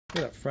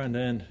Look at that front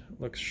end,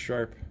 looks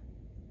sharp.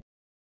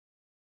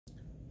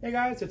 Hey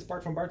guys, it's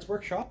Bart from Bart's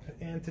Workshop,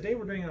 and today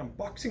we're doing an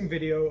unboxing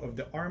video of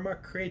the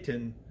Arrma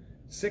Kraton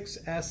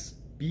 6S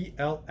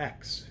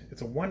BLX.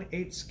 It's a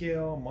 1/8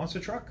 scale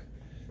monster truck,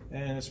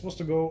 and it's supposed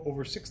to go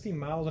over 60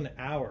 miles an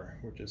hour,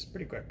 which is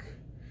pretty quick.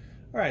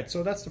 Alright,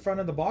 so that's the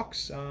front of the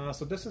box.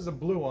 So this is a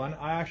blue one.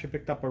 I actually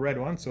picked up a red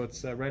one, so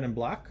it's red and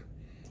black.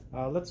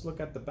 Let's look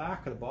at the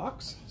back of the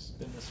box.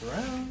 Spin this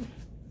around.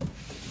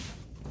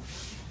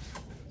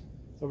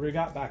 So what do we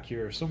got back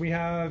here? So we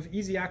have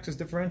easy access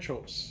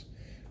differentials.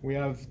 We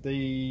have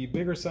the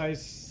bigger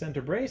size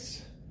center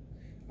brace.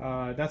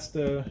 That's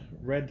the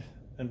red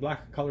and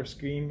black color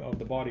scheme of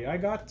the body I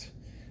got.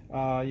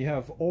 You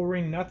have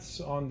O-ring nuts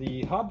on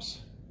the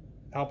hubs,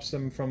 helps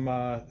them from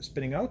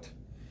spinning out.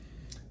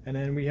 And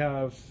then we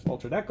have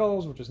ultra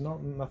decals, which is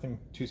nothing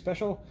too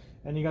special.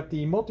 And you got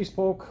the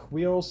multi-spoke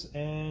wheels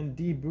and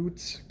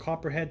D-Boots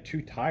Copperhead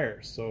 2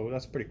 tires. So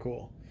that's pretty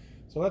cool.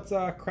 So let's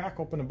crack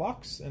open the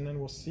box and then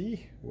we'll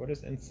see what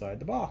is inside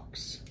the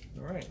box.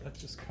 All right, let's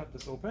just cut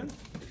this open.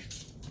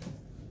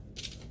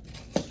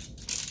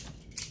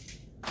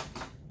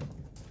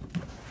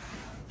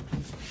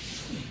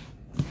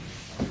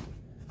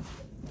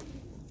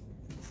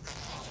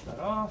 Pop that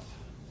off.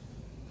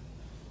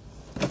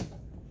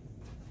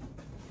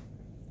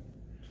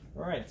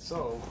 All right,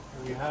 so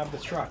we have the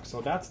truck. So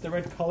that's the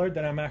red color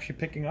that I'm actually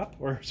picking up,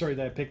 or sorry,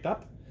 that I picked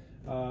up.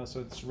 So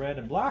it's red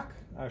and black.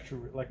 I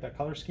actually like that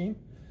color scheme.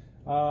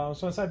 So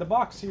inside the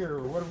box here,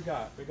 what do we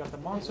got? We got the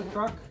monster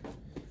truck.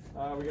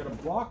 We got a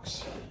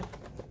box.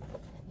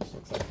 This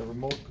looks like the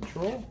remote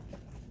control.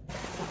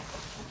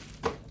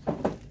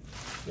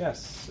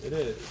 Yes, it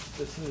is.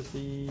 This is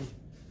the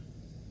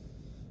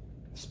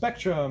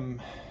Spectrum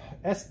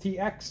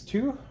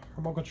STX2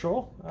 remote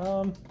control.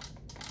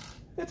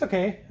 It's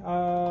okay.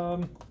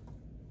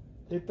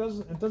 It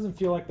doesn't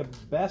feel like the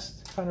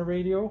best kind of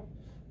radio,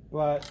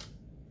 but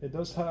it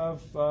does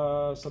have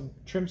some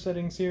trim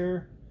settings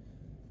here.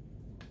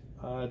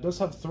 It does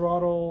have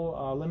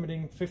throttle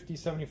limiting 50,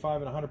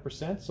 75, and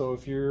 100%. So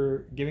if you're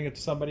giving it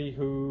to somebody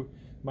who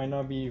might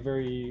not be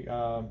very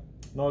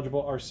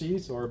knowledgeable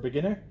RCs or a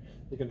beginner,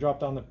 you can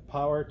drop down the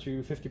power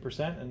to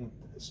 50% and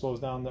it slows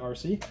down the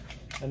RC.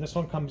 And this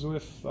one comes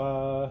with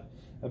a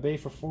bay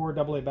for 4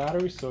 AA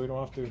batteries, so you don't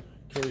have to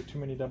carry too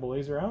many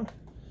AA's around.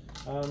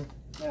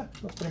 Yeah,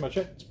 that's pretty much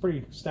it. It's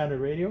pretty standard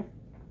radio.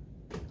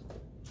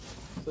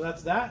 So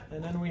that's that.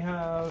 And then we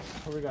have,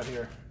 what do we got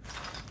here?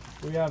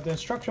 We have the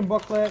instruction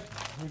booklet.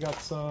 We got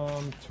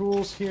some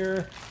tools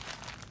here,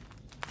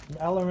 some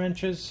Allen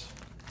wrenches,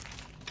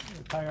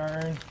 a tie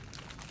iron,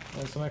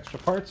 and some extra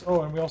parts.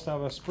 Oh, and we also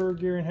have a spur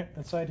gear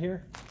inside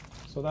here.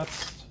 So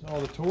that's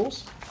all the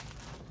tools.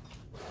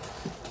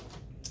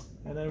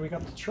 And then we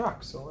got the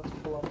truck. So let's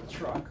pull out the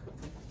truck.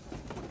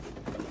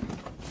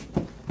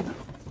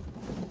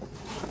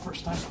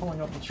 First time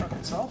pulling out the truck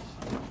itself.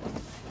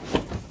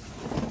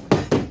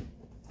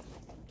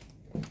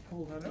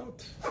 Pull that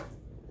out.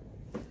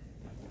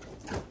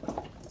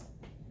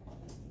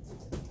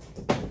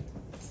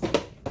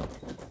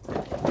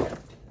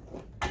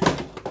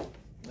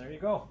 There you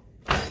go.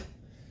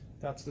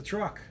 That's the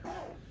truck.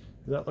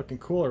 Is that looking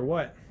cool or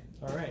what?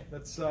 All right,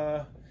 let's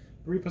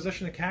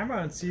reposition the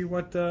camera and see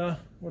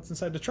what's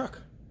inside the truck.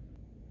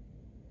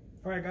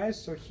 All right,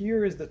 guys. So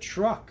here is the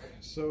truck.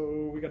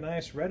 So we got a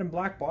nice red and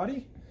black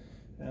body.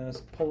 And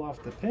let's pull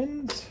off the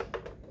pins.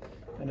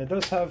 And it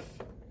does have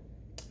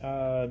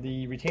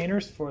the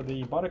retainers for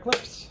the body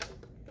clips.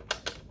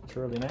 It's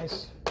really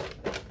nice.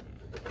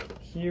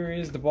 Here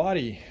is the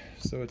body.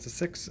 So it's a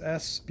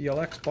 6S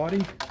BLX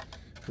body,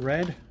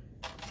 red.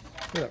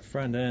 Look at that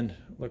front end,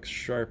 looks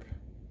sharp,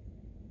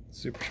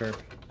 super sharp.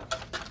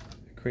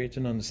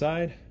 Kraton on the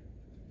side.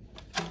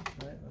 All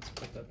right, let's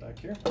put that back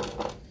here.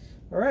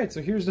 All right,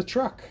 so here's the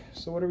truck.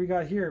 So what do we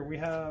got here? We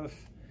have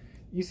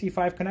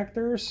EC5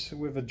 connectors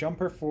with a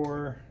jumper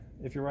for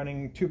if you're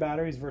running 2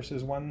 batteries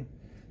versus 1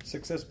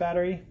 6S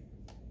battery.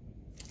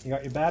 You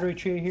got your battery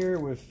tray here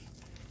with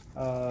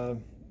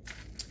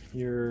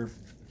your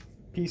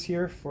piece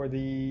here for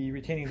the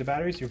retaining the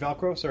batteries, your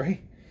Velcro,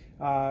 sorry.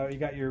 You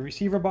got your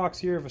receiver box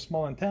here with a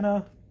small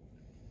antenna.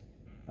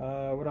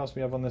 What else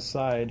we have on this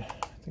side?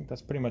 I think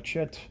that's pretty much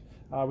it.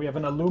 We have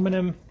an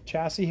aluminum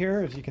chassis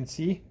here, as you can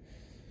see.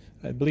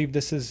 I believe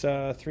this is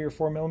 3 or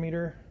 4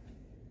 millimeter.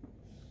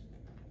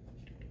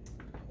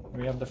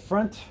 We have the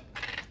front.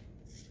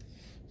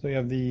 So you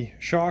have the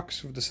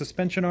shocks with the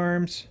suspension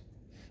arms.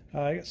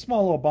 A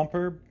small little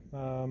bumper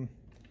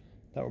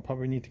that will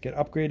probably need to get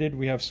upgraded.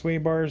 We have sway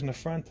bars in the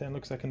front and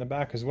looks like in the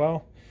back as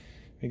well.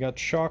 We got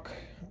shock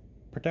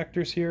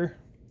protectors here,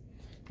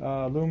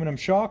 aluminum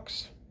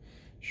shocks,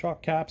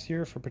 shock caps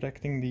here for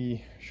protecting the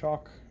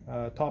shock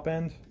top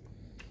end.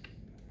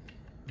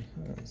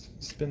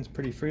 Spins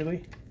pretty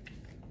freely.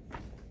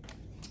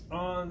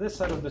 On this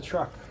side of the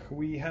truck,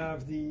 we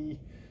have the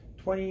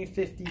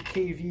 2050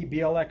 kV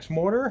BLX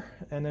motor,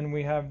 and then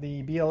we have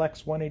the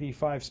BLX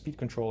 185 speed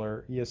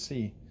controller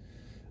ESC.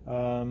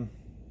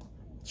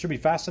 Should be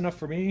fast enough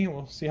for me.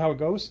 We'll see how it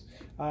goes.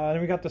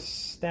 Then we got the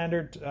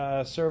standard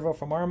servo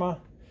from Arrma.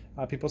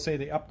 People say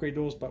they upgrade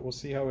those, but we'll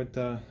see how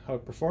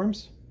it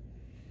performs.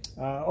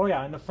 Oh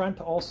yeah, in the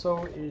front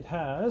also it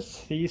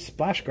has these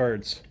splash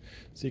guards.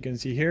 So you can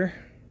see here,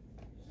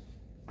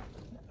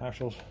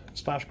 actual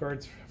splash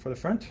guards for the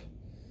front.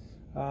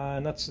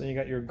 And you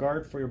got your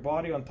guard for your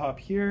body on top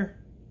here.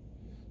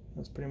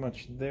 That's pretty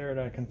much there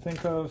that I can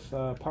think of.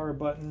 Power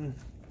button.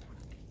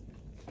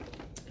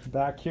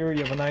 Back here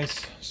you have a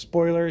nice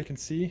spoiler. You can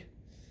see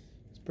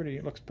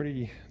it looks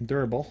pretty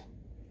durable.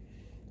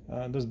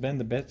 It does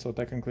bend a bit, so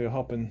technically it'll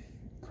help in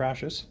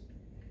crashes.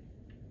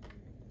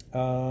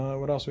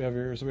 What else we have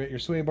here? So we got your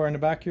sway bar in the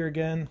back here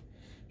again.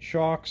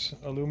 Shocks,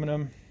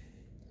 aluminum.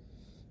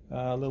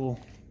 Little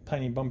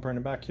tiny bumper in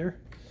the back here.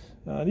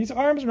 These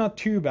arms are not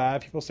too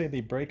bad. People say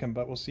they break them,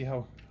 but we'll see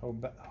how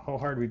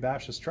hard we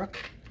bash this truck.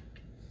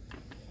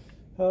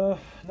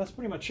 That's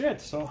pretty much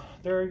it. So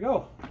there you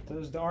go.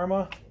 There's the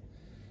Arrma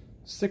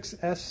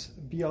 6S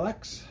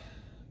BLX.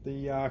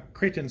 The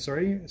Kraton,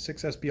 sorry,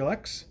 6S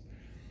BLX.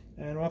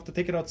 And we'll have to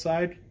take it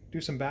outside,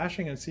 do some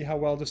bashing, and see how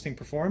well this thing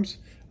performs.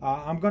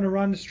 I'm going to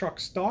run this truck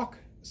stock,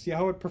 see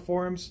how it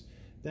performs.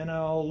 Then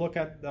I'll look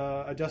at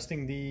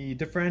adjusting the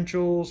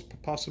differentials,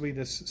 possibly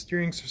this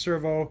steering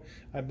servo.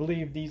 I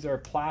believe these are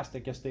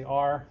plastic. Yes, they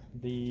are.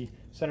 The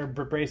center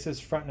braces,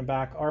 front and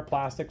back, are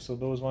plastic, so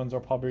those ones are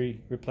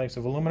probably replaced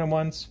with aluminum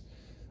ones.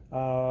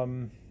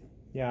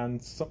 Yeah,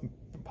 and some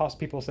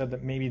people said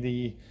that maybe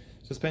the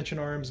suspension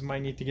arms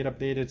might need to get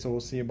updated, so we'll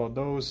see about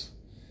those.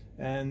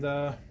 And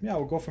yeah,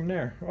 we'll go from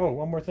there. Oh,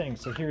 one more thing.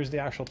 So here's the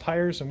actual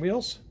tires and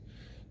wheels.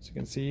 So you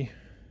can see,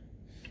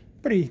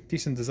 pretty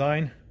decent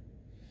design.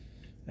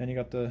 And you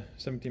got the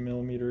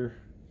 17mm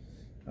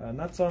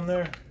nuts on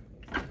there.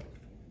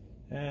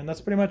 And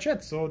that's pretty much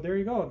it. So there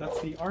you go.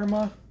 That's the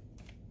Arrma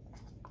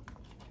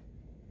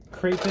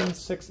Kraton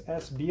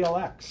 6S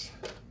BLX.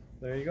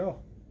 There you go.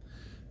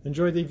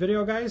 Enjoy the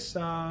video, guys.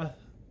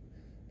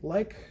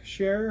 Like,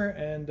 share,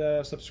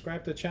 and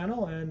subscribe to the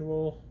channel, and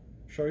we'll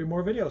show you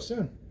more videos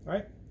soon. All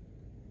right,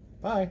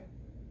 bye.